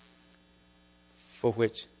 for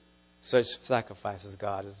which such sacrifices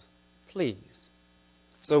God is pleased.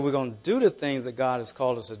 So we're going to do the things that God has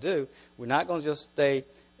called us to do. We're not going to just stay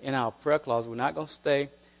in our prayer closet. We're not going to stay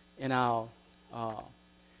in our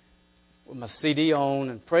with my CD on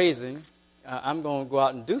and praising. I'm going to go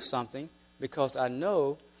out and do something because I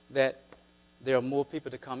know that there are more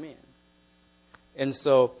people to come in. And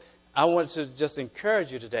so I want to just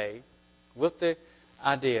encourage you today with the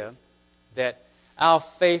idea that our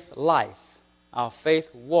faith life, our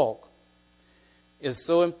faith walk is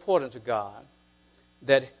so important to God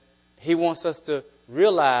that He wants us to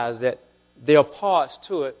realize that there are parts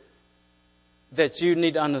to it that you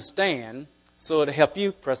need to understand so to help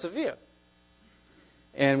you persevere.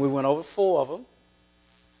 And we went over 4 of them.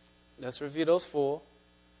 Let's review those 4.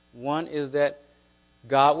 One is that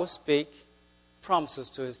God will speak promises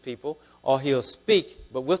to His people, or He'll speak,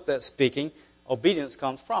 but with that speaking, obedience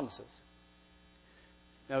comes promises.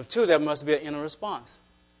 Now, 2, there must be an inner response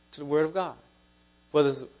to the Word of God. Whether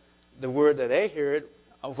it's the word that they heard,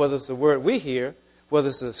 or whether it's the word we hear, whether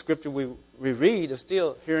it's the scripture we read, or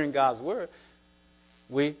still hearing God's Word,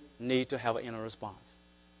 we need to have an inner response.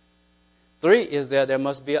 3 is that there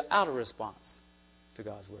must be an outer response to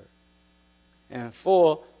God's Word. And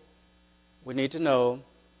 4, we need to know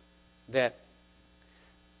that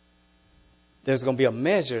there's going to be a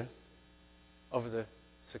measure of the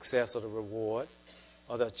success or the reward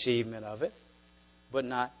or the achievement of it, but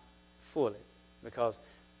not fully, because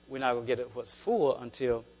we're not going to get it what's full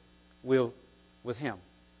until we're with Him.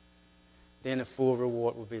 Then the full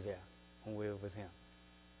reward will be there when we're with Him.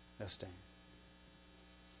 Let's stand.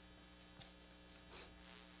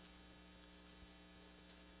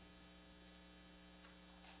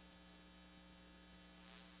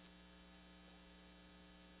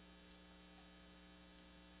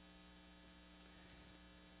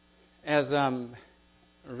 As I'm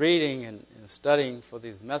reading and studying for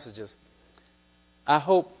these messages, I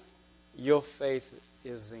hope your faith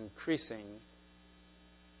is increasing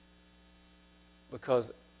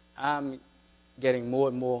because I'm getting more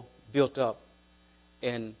and more built up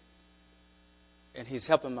and He's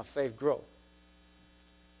helping my faith grow.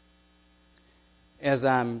 As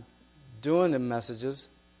I'm doing the messages,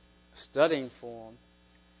 studying for them,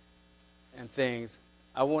 and things,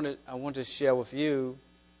 I want to share with you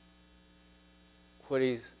what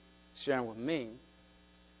he's sharing with me,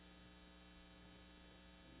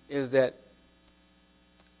 is that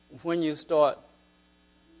when you start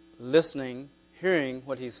listening, hearing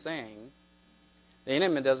what he's saying, the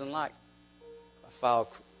enemy doesn't like for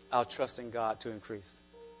our trust in God to increase.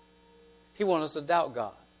 He wants us to doubt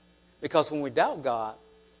God. Because when we doubt God,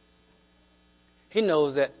 he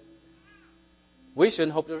knows that we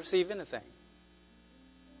shouldn't hope to receive anything.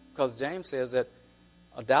 Because James says that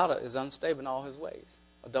a doubter is unstable in all his ways,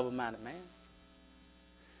 a double-minded man.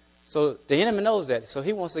 So the enemy knows that. So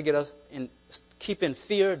he wants to get us keep in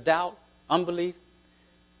fear, doubt, unbelief.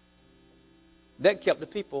 That kept the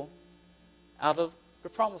people out of the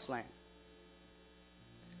promised land.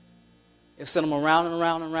 It sent them around and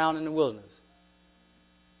around and around in the wilderness.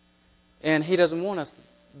 And he doesn't want us to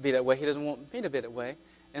be that way. He doesn't want me to be that way.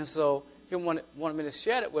 And so he wanted me to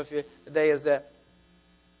share that with you today, is that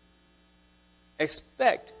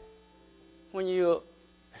expect, when you're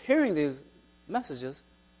hearing these messages,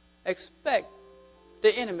 expect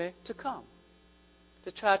the enemy to come,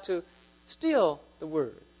 to try to steal the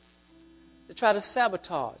word, to try to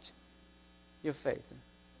sabotage your faith,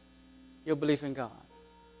 your belief in God,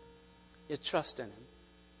 your trust in him,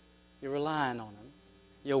 you're relying on him,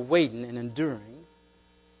 you're waiting and enduring.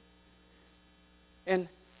 And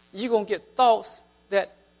you're going to get thoughts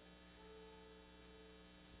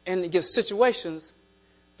and get situations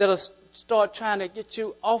that'll start trying to get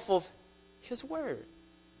you off of his word.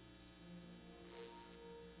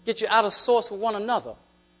 Get you out of source with one another.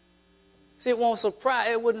 See, it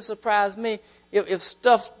wouldn't surprise me if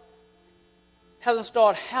stuff hasn't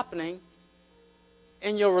started happening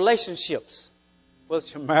in your relationships. Whether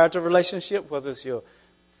it's your marital relationship, whether it's your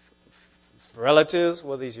relatives,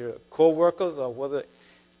 whether it's your co-workers, or whether...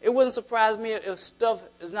 It wouldn't surprise me if stuff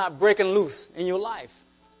is not breaking loose in your life.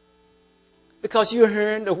 Because you're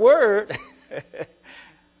hearing the word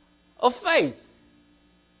of faith,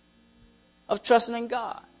 of trusting in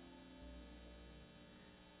God.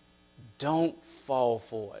 Don't fall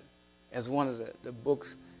for it. As one of the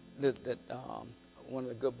books, one of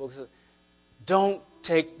the good books says, don't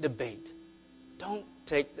take the bait. Don't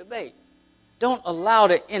take the bait. Don't allow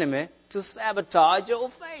the enemy to sabotage your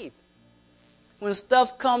faith. When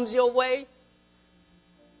stuff comes your way,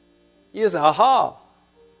 you say, aha,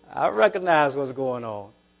 I recognize what's going on.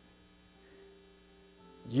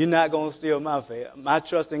 You're not going to steal my faith. My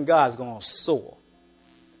trust in God is going to soar.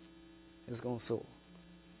 It's going to soar.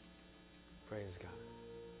 Praise God.